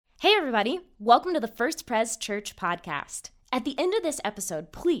everybody. Welcome to the First Pres Church podcast. At the end of this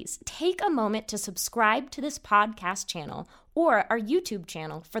episode, please take a moment to subscribe to this podcast channel or our YouTube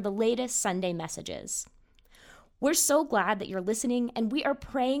channel for the latest Sunday messages. We're so glad that you're listening, and we are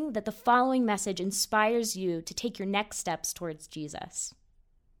praying that the following message inspires you to take your next steps towards Jesus.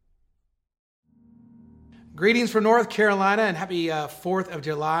 Greetings from North Carolina and happy 4th of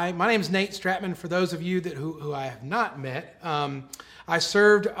July. My name is Nate Stratman. For those of you who I have not met, I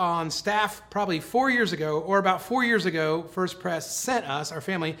served on staff probably 4 years ago, or about 4 years ago. First Pres sent us, our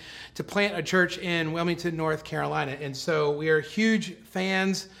family, to plant a church in Wilmington, North Carolina. And so we are huge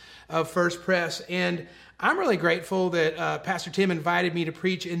fans of First Pres. And I'm really grateful that Pastor Tim invited me to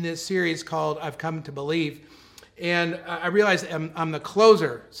preach in this series called I've Come to Believe. And I realized I'm the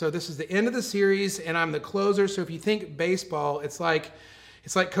closer. So this is the end of the series, and I'm the closer. So if you think baseball, it's like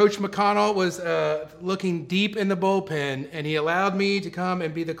Coach McConnell was looking deep in the bullpen, and he allowed me to come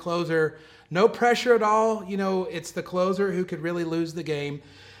and be the closer. No pressure at all. You know, it's the closer who could really lose the game.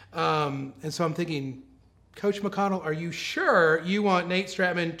 And so I'm thinking, Coach McConnell, are you sure you want Nate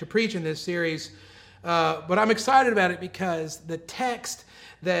Stratman to preach in this series? But I'm excited about it because the text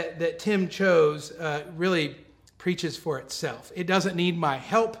that Tim chose really preaches for itself. It doesn't need my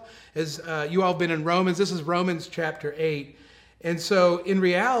help. As you all have been in Romans, this is Romans chapter 8. And so in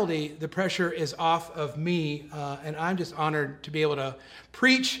reality, the pressure is off of me, and I'm just honored to be able to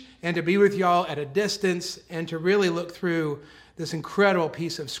preach and to be with y'all at a distance and to really look through this incredible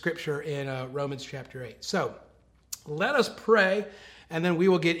piece of scripture in Romans chapter 8. So let us pray, and then we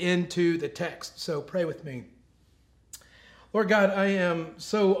will get into the text. So pray with me. Lord God, I am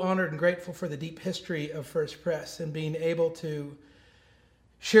so honored and grateful for the deep history of First Pres and being able to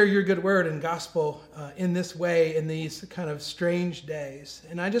share your good word and gospel in this way in these kind of strange days.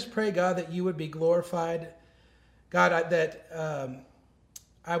 And I just pray, God, that you would be glorified. God, that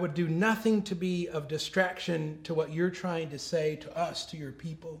I would do nothing to be of distraction to what you're trying to say to us, to your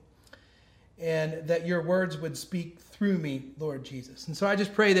people, and that your words would speak through me, Lord Jesus. And so I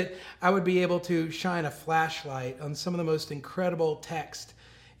just pray that I would be able to shine a flashlight on some of the most incredible text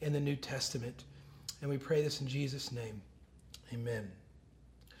in the New Testament. And we pray this in Jesus' name. Amen.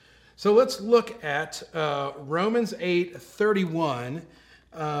 So let's look at Romans 8:31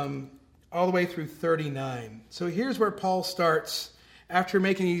 all the way through 39. So here's where Paul starts after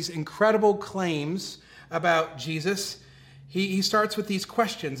making these incredible claims about Jesus. He starts with these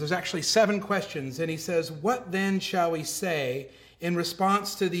questions. There's actually 7 questions. And he says, "What then shall we say in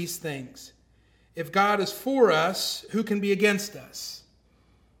response to these things? If God is for us, who can be against us?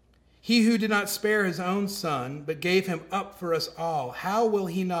 He who did not spare his own son, but gave him up for us all, how will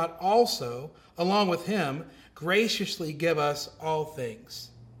he not also, along with him, graciously give us all things?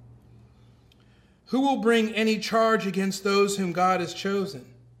 Who will bring any charge against those whom God has chosen?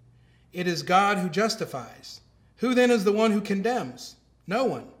 It is God who justifies. Who then is the one who condemns? No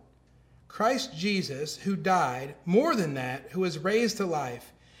one. Christ Jesus, who died, more than that, who was raised to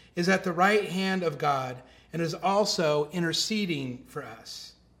life, is at the right hand of God and is also interceding for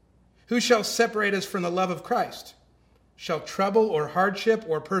us. Who shall separate us from the love of Christ? Shall trouble or hardship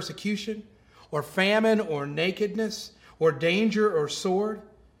or persecution or famine or nakedness or danger or sword?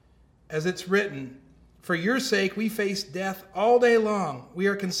 As it's written, for your sake we face death all day long. We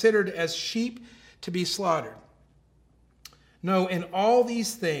are considered as sheep to be slaughtered. No, in all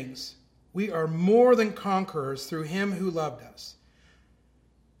these things, we are more than conquerors through him who loved us."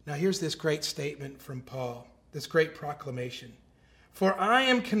 Now here's this great statement from Paul, this great proclamation. "For I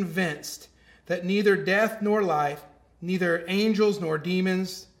am convinced that neither death nor life, neither angels nor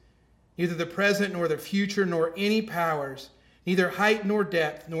demons, neither the present nor the future, nor any powers, neither height nor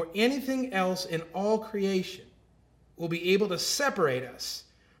depth, nor anything else in all creation will be able to separate us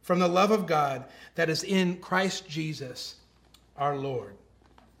from the love of God that is in Christ Jesus our Lord."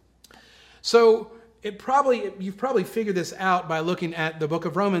 So you've probably figured this out by looking at the book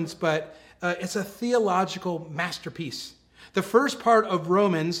of Romans, but it's a theological masterpiece. The first part of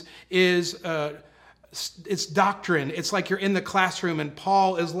Romans is it's doctrine. It's like you're in the classroom and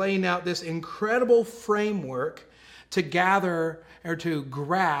Paul is laying out this incredible framework to gather or to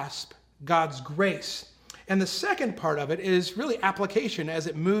grasp God's grace. And the second part of it is really application as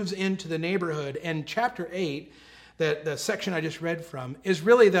it moves into the neighborhood. And chapter 8, the section I just read from, is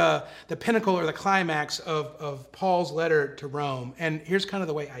really the pinnacle or the climax of Paul's letter to Rome. And here's kind of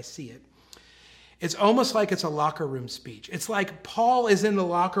the way I see it. It's almost like it's a locker room speech. It's like Paul is in the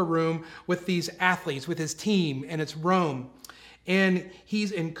locker room with these athletes, with his team, and it's Rome. And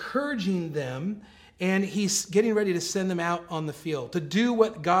he's encouraging them, and he's getting ready to send them out on the field to do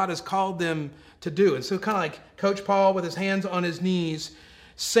what God has called them to do. And so kind of like Coach Paul with his hands on his knees,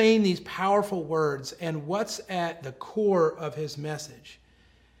 saying these powerful words. And what's at the core of his message?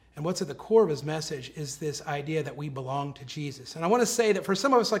 And what's at the core of his message is this idea that we belong to Jesus. And I want to say that for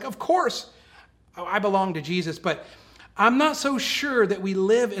some of us, like, of course, I belong to Jesus, but I'm not so sure that we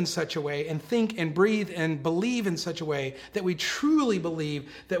live in such a way and think and breathe and believe in such a way that we truly believe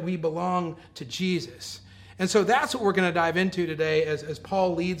that we belong to Jesus. And so that's what we're going to dive into today as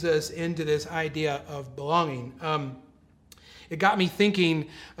Paul leads us into this idea of belonging. It got me thinking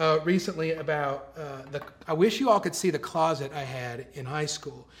recently about I wish you all could see the closet I had in high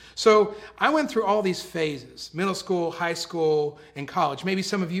school. So I went through all these phases, middle school, high school, and college. Maybe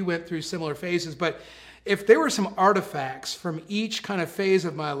some of you went through similar phases, but if there were some artifacts from each kind of phase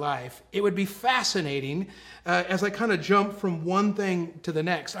of my life, it would be fascinating as I kind of jump from one thing to the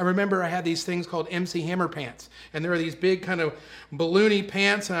next. I remember I had these things called MC Hammer pants, and there were these big kind of balloony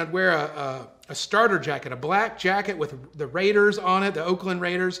pants, and I'd wear a starter jacket, a black jacket with the Raiders on it, the Oakland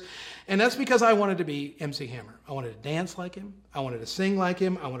Raiders. And that's because I wanted to be MC Hammer. I wanted to dance like him. I wanted to sing like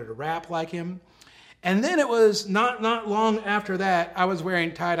him. I wanted to rap like him. And then it was not long after that, I was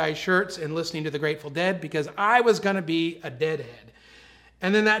wearing tie-dye shirts and listening to the Grateful Dead because I was going to be a deadhead.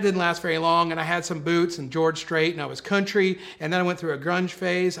 And then that didn't last very long, and I had some boots and George Strait, and I was country, and then I went through a grunge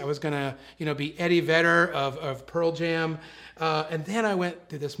phase. I was going to, be Eddie Vedder of Pearl Jam. And then I went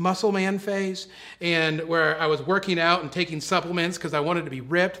through this muscle man phase, and where I was working out and taking supplements because I wanted to be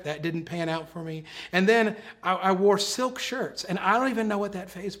ripped. That didn't pan out for me. And then I wore silk shirts, and I don't even know what that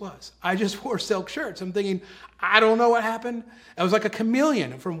phase was. I just wore silk shirts. I'm thinking, I don't know what happened. I was like a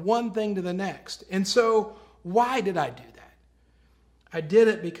chameleon from one thing to the next. And so why did I do that? I did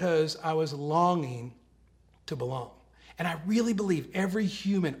it because I was longing to belong. And I really believe every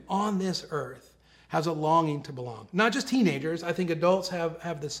human on this earth has a longing to belong. Not just teenagers. I think adults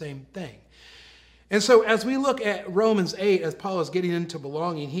have the same thing. And so as we look at Romans 8, as Paul is getting into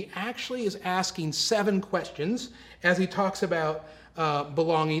belonging, he actually is asking 7 questions as he talks about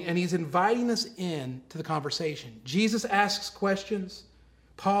belonging, and he's inviting us in to the conversation. Jesus asks questions.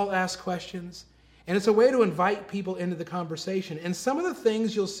 Paul asks questions. And it's a way to invite people into the conversation. And some of the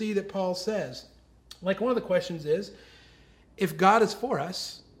things you'll see that Paul says, like one of the questions is, if God is for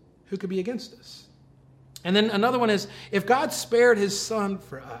us, who could be against us? And then another one is, if God spared his son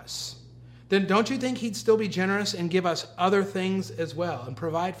for us, then don't you think he'd still be generous and give us other things as well and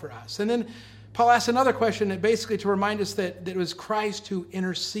provide for us? And then Paul asks another question that basically to remind us that it was Christ who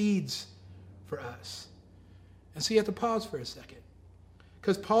intercedes for us. And so you have to pause for a second.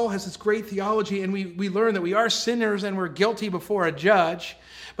 Because Paul has this great theology, and we learn that we are sinners and we're guilty before a judge.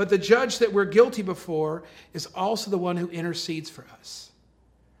 But the judge that we're guilty before is also the one who intercedes for us,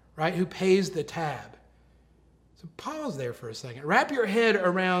 right? Who pays the tab. So pause there for a second. Wrap your head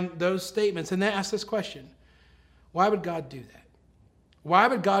around those statements and then ask this question. Why would God do that? Why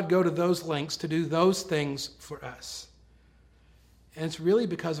would God go to those lengths to do those things for us? And it's really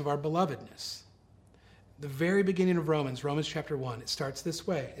because of our belovedness. The very beginning of Romans chapter 1, it starts this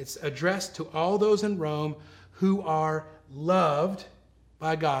way. It's addressed to all those in Rome who are loved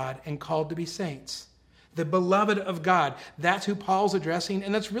by God and called to be saints. The beloved of God. That's who Paul's addressing,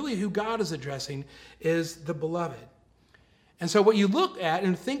 and that's really who God is addressing, is the beloved. And so what you look at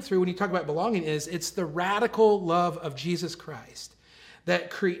and think through when you talk about belonging is it's the radical love of Jesus Christ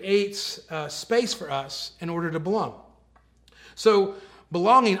that creates space for us in order to belong. So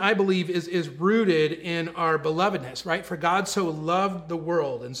belonging, I believe, is rooted in our belovedness, right? For God so loved the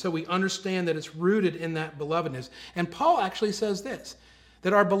world. And so we understand that it's rooted in that belovedness. And Paul actually says this,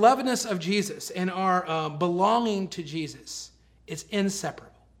 that our belovedness of Jesus and our belonging to Jesus is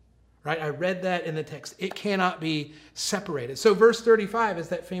inseparable, right? I read that in the text. It cannot be separated. So verse 35 is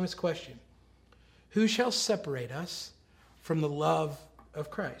that famous question. Who shall separate us from the love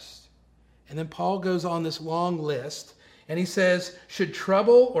of Christ? And then Paul goes on this long list. And he says, should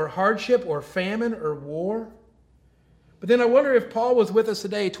trouble or hardship or famine or war? But then I wonder if Paul was with us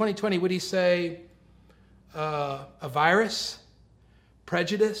today, 2020, would he say a virus,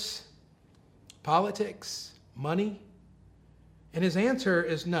 prejudice, politics, money? And his answer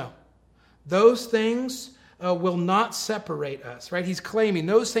is no. Those things will not separate us, right? He's claiming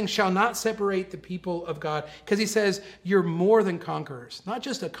those things shall not separate the people of God because he says you're more than conquerors. Not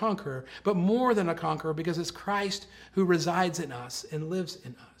just a conqueror, but more than a conqueror because it's Christ who resides in us and lives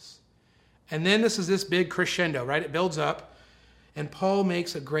in us. And then this is this big crescendo, right? It builds up and Paul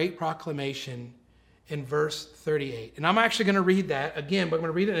makes a great proclamation in verse 38. And I'm actually going to read that again, but I'm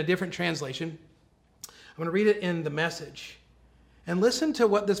going to read it in a different translation. I'm going to read it in the Message. And listen to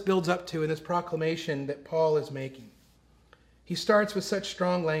what this builds up to in this proclamation that Paul is making. He starts with such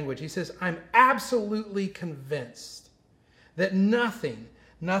strong language. He says, I'm absolutely convinced that nothing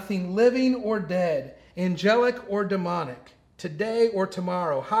Nothing living or dead, angelic or demonic, today or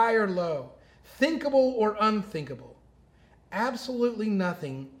tomorrow, high or low, thinkable or unthinkable. Absolutely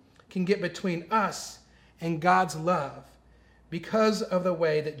nothing can get between us and God's love because of the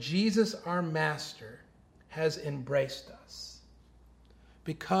way that Jesus, our Master, has embraced us.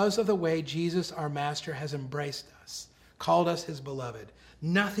 Because of the way Jesus, our Master, has embraced us, called us his beloved,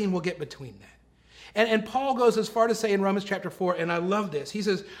 nothing will get between that. And Paul goes as far to say in Romans chapter 4, and I love this, he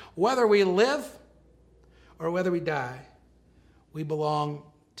says, whether we live or whether we die, we belong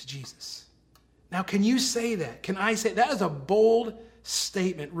to Jesus. Now, can you say that? Can I say that is a bold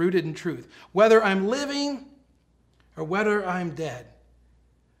statement rooted in truth. Whether I'm living or whether I'm dead,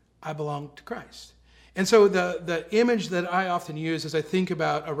 I belong to Christ. And so the image that I often use as I think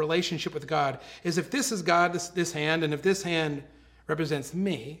about a relationship with God is if this is God, this hand, and if this hand represents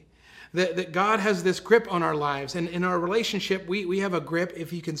me, that God has this grip on our lives. And in our relationship, we have a grip,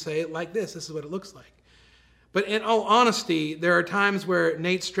 if you can say it like this. This is what it looks like. But in all honesty, there are times where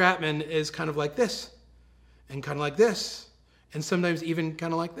Nate Stratman is kind of like this, and kind of like this, and sometimes even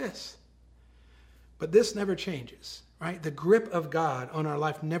kind of like this. But this never changes, right? The grip of God on our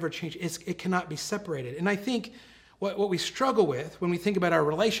life never changes. It cannot be separated. And I think what we struggle with when we think about our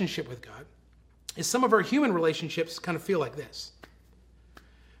relationship with God is some of our human relationships kind of feel like this.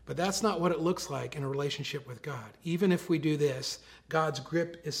 But that's not what it looks like in a relationship with God. Even if we do this, God's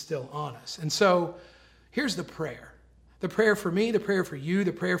grip is still on us. And so here's the prayer. The prayer for me, the prayer for you,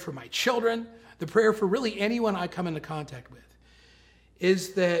 the prayer for my children, the prayer for really anyone I come into contact with,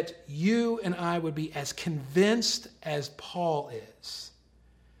 is that you and I would be as convinced as Paul is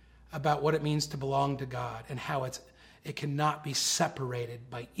about what it means to belong to God and how it cannot be separated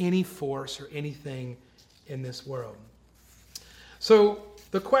by any force or anything in this world. So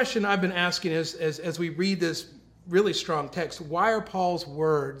the question I've been asking is, as we read this really strong text, why are Paul's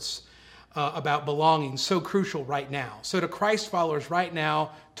words about belonging so crucial right now? So to Christ followers right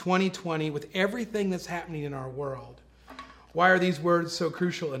now, 2020, with everything that's happening in our world, why are these words so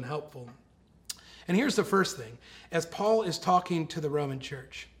crucial and helpful? And here's the first thing. As Paul is talking to the Roman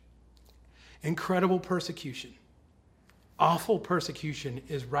church, incredible persecution, awful persecution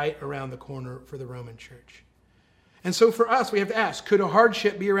is right around the corner for the Roman church. And so for us, we have to ask, could a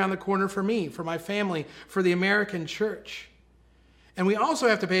hardship be around the corner for me, for my family, for the American church? And we also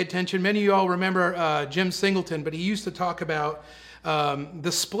have to pay attention. Many of you all remember Jim Singleton, but he used to talk about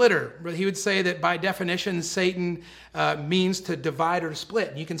the splitter. He would say that by definition, Satan means to divide or to split.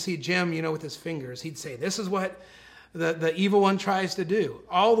 And you can see Jim, with his fingers. He'd say, this is what the evil one tries to do.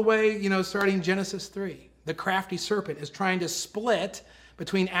 All the way, starting Genesis 3. The crafty serpent is trying to split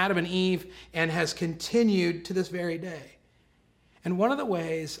between Adam and Eve and has continued to this very day. And one of the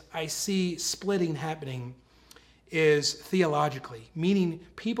ways I see splitting happening is theologically, meaning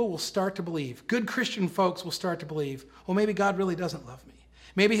people will start to believe, good Christian folks will start to believe, well, maybe God really doesn't love me.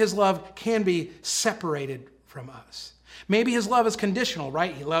 Maybe his love can be separated from us. Maybe his love is conditional,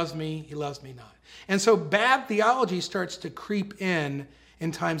 right? He loves me not. And so bad theology starts to creep in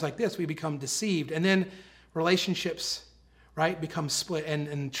times like this. We become deceived. And then relationships, right, become split,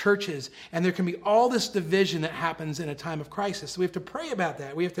 and churches, and there can be all this division that happens in a time of crisis. So we have to pray about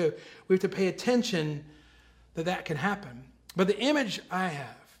that. We have to pay attention that can happen. But the image I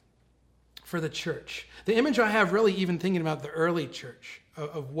have for the church, the image I have really even thinking about the early church,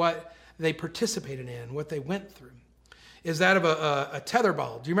 of what they participated in, what they went through, is that of a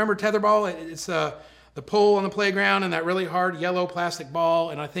tetherball. Do you remember tetherball? It's the pole on the playground and that really hard yellow plastic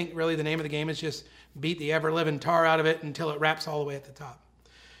ball, and I think really the name of the game is just beat the ever-living tar out of it until it wraps all the way at the top.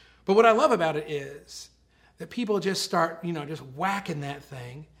 But what I love about it is that people just start, just whacking that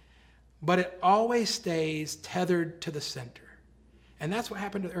thing, but it always stays tethered to the center. And that's what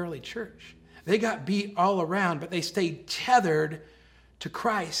happened to the early church. They got beat all around, but they stayed tethered to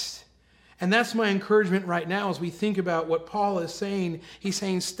Christ. And that's my encouragement right now as we think about what Paul is saying. He's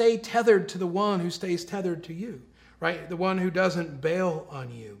saying, stay tethered to the one who stays tethered to you, right? The one who doesn't bail on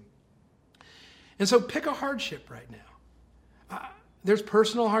you. And so pick a hardship right now. There's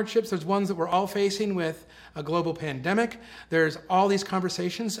personal hardships. There's ones that we're all facing with a global pandemic. There's all these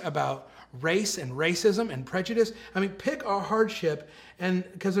conversations about race and racism and prejudice. Pick a hardship, and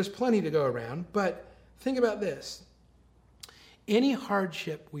because there's plenty to go around. But think about this. Any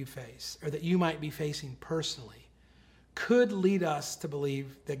hardship we face, or that you might be facing personally, could lead us to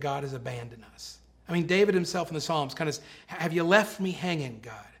believe that God has abandoned us. David himself in the Psalms kind of says, have you left me hanging,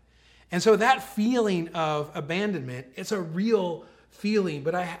 God? And so that feeling of abandonment, it's a real feeling,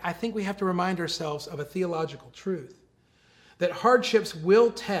 but I think we have to remind ourselves of a theological truth, that hardships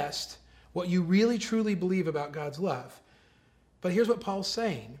will test what you really truly believe about God's love. But here's what Paul's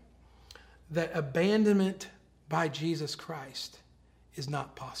saying, that abandonment by Jesus Christ is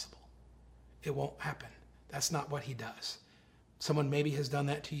not possible. It won't happen. That's not what he does. Someone maybe has done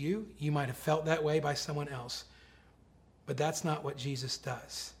that to you. You might have felt that way by someone else. But that's not what Jesus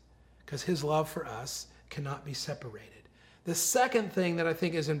does, because his love for us cannot be separated. The second thing that I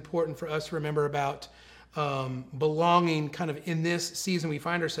think is important for us to remember about belonging kind of in this season we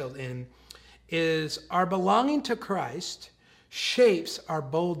find ourselves in is our belonging to Christ shapes our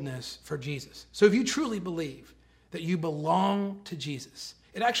boldness for Jesus. So if you truly believe that you belong to Jesus,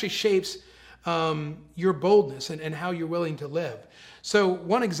 it actually shapes your boldness and how you're willing to live. So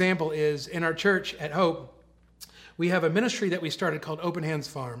one example is in our church at Hope, we have a ministry that we started called Open Hands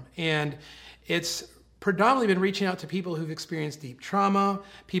Farm, and it's predominantly been reaching out to people who've experienced deep trauma,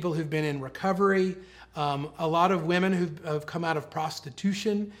 people who've been in recovery, a lot of women who've come out of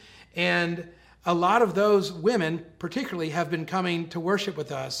prostitution, and a lot of those women particularly have been coming to worship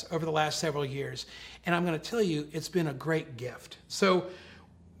with us over the last several years. And I'm going to tell you, it's been a great gift. So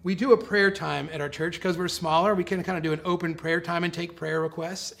we do a prayer time at our church because we're smaller. We can kind of do an open prayer time and take prayer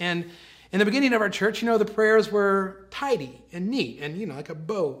requests. And in the beginning of our church, the prayers were tidy and neat and, like a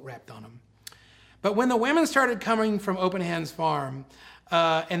bow wrapped on them. But when the women started coming from Open Hands Farm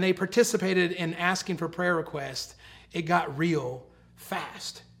and they participated in asking for prayer requests, it got real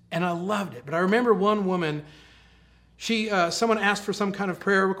fast. And I loved it. But I remember one woman, someone asked for some kind of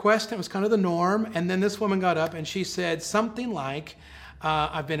prayer request, and it was kind of the norm. And then this woman got up and she said something like,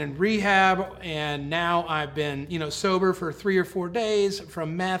 I've been in rehab and now I've been, sober for 3 or 4 days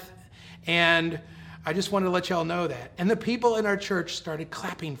from meth. And I just wanted to let y'all know that. And the people in our church started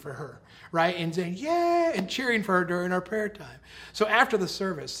clapping for her, right? And saying, yeah, and cheering for her during our prayer time. So after the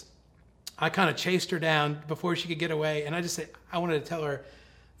service, I kind of chased her down before she could get away. And I wanted to tell her,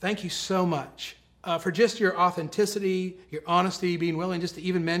 thank you so much for just your authenticity, your honesty, being willing just to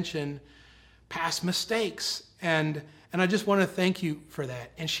even mention past mistakes. And I just want to thank you for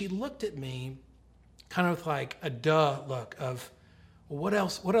that. And she looked at me kind of like a duh look of, what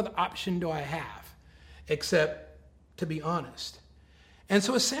else? What other option do I have except to be honest? And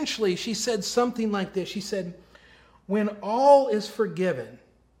so essentially she said something like this. She said, when all is forgiven,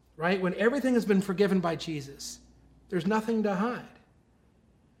 right? When everything has been forgiven by Jesus, there's nothing to hide.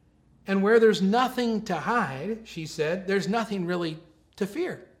 And where there's nothing to hide, she said, there's nothing really to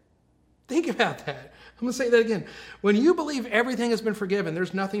fear. Think about that. I'm going to say that again. When you believe everything has been forgiven,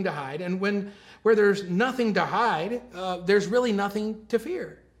 there's nothing to hide. And where there's nothing to hide, there's really nothing to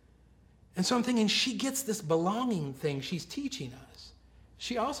fear. And so I'm thinking she gets this belonging thing she's teaching us.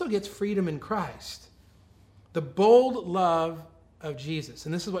 She also gets freedom in Christ. The bold love of Jesus.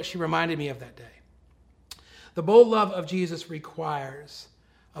 And this is what she reminded me of that day. The bold love of Jesus requires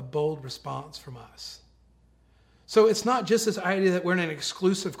a bold response from us. So it's not just this idea that we're in an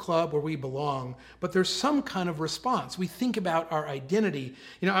exclusive club where we belong, but there's some kind of response. We think about our identity.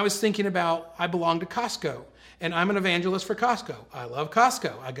 I was thinking about, I belong to Costco, and I'm an evangelist for Costco. I love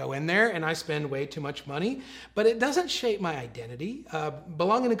Costco. I go in there and I spend way too much money, but it doesn't shape my identity.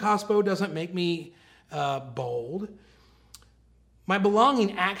 Belonging to Costco doesn't make me bold. My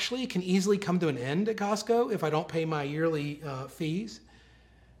belonging actually can easily come to an end at Costco if I don't pay my yearly fees.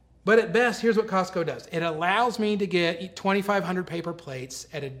 But at best, here's what Costco does. It allows me to get 2,500 paper plates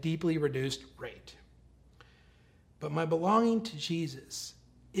at a deeply reduced rate. But my belonging to Jesus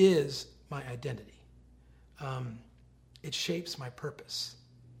is my identity. It shapes my purpose.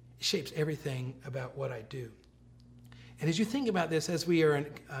 It shapes everything about what I do. And as you think about this, as we are on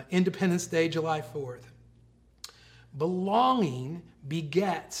Independence Day, July 4th, belonging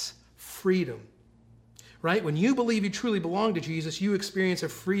begets freedom. Right? When you believe you truly belong to Jesus, you experience a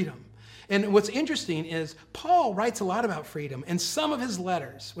freedom. And what's interesting is Paul writes a lot about freedom. And some of his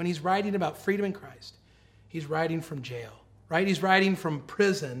letters, when he's writing about freedom in Christ, he's writing from jail, right? He's writing from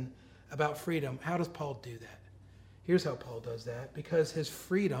prison about freedom. How does Paul do that? Here's how Paul does that. Because his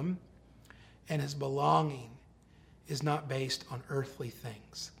freedom and his belonging is not based on earthly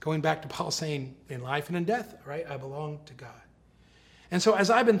things. Going back to Paul saying, in life and in death, right? I belong to God. And so as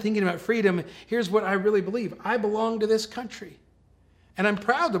I've been thinking about freedom, here's what I really believe. I belong to this country. And I'm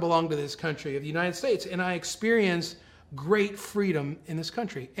proud to belong to this country of the United States. And I experience great freedom in this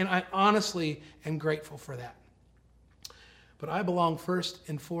country. And I honestly am grateful for that. But I belong first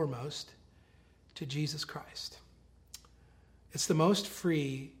and foremost to Jesus Christ. It's the most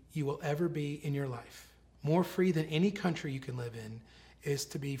free you will ever be in your life. More free than any country you can live in is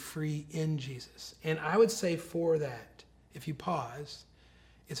to be free in Jesus. And I would say for that, if you pause,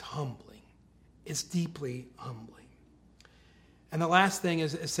 it's humbling. It's deeply humbling. And the last thing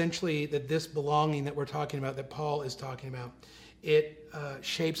is essentially that this belonging that we're talking about, that Paul is talking about, it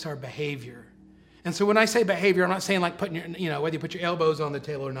shapes our behavior. And so when I say behavior, I'm not saying like putting whether you put your elbows on the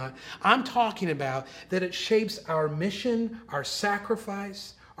table or not. I'm talking about that it shapes our mission, our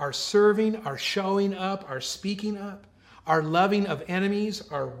sacrifice, our serving, our showing up, our speaking up, our loving of enemies,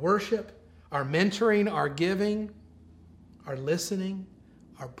 our worship, our mentoring, our giving, our listening,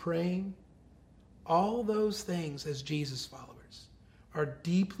 our praying. All those things as Jesus followers are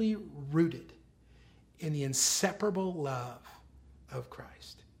deeply rooted in the inseparable love of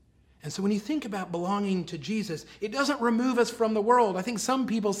Christ. And so when you think about belonging to Jesus, it doesn't remove us from the world. I think some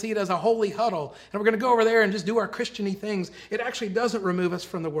people see it as a holy huddle, and we're going to go over there and just do our Christian-y things. It actually doesn't remove us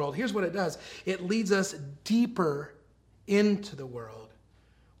from the world. Here's what it does. It leads us deeper into the world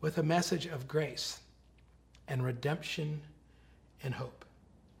with a message of grace and redemption and hope,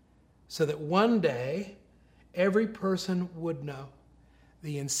 so that one day every person would know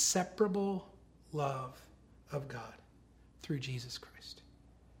the inseparable love of God through Jesus Christ.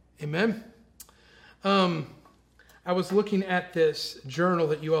 Amen. I was looking at this journal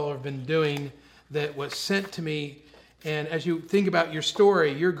that you all have been doing that was sent to me. And as you think about your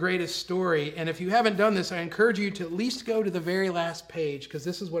story, your greatest story, and if you haven't done this, I encourage you to at least go to the very last page, because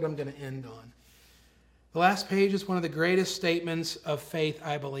this is what I'm going to end on. The last page is one of the greatest statements of faith,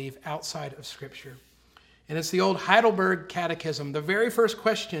 I believe, outside of Scripture. And it's the old Heidelberg Catechism. The very first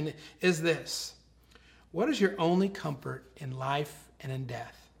question is this: what is your only comfort in life and in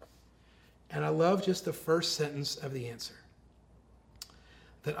death? And I love just the first sentence of the answer.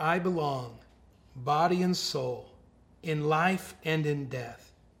 That I belong, body and soul, in life and in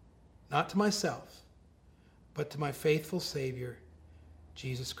death, not to myself, but to my faithful Savior,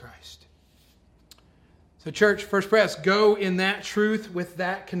 Jesus Christ. So church, First Pres, go in that truth with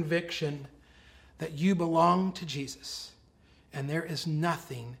that conviction that you belong to Jesus, and there is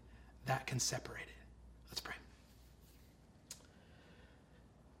nothing that can separate it. Let's pray.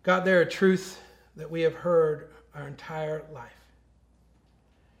 God, there are truths that we have heard our entire life.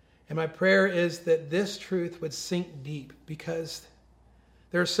 And my prayer is that this truth would sink deep, because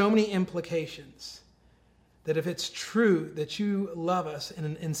there are so many implications that if it's true that you love us in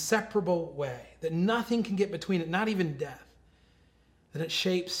an inseparable way, that nothing can get between it, not even death, then it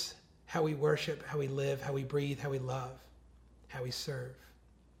shapes how we worship, how we live, how we breathe, how we love, how we serve.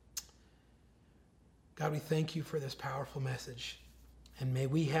 God, we thank you for this powerful message. And may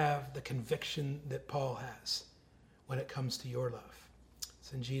we have the conviction that Paul has when it comes to your love.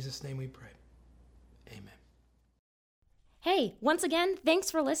 It's in Jesus' name we pray. Amen. Hey, once again,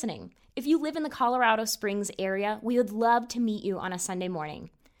 thanks for listening. If you live in the Colorado Springs area, we would love to meet you on a Sunday morning.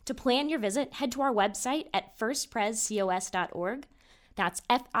 To plan your visit, head to our website at firstprescos.org. That's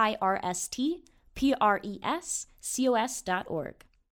FIRSTPRESCOS.org.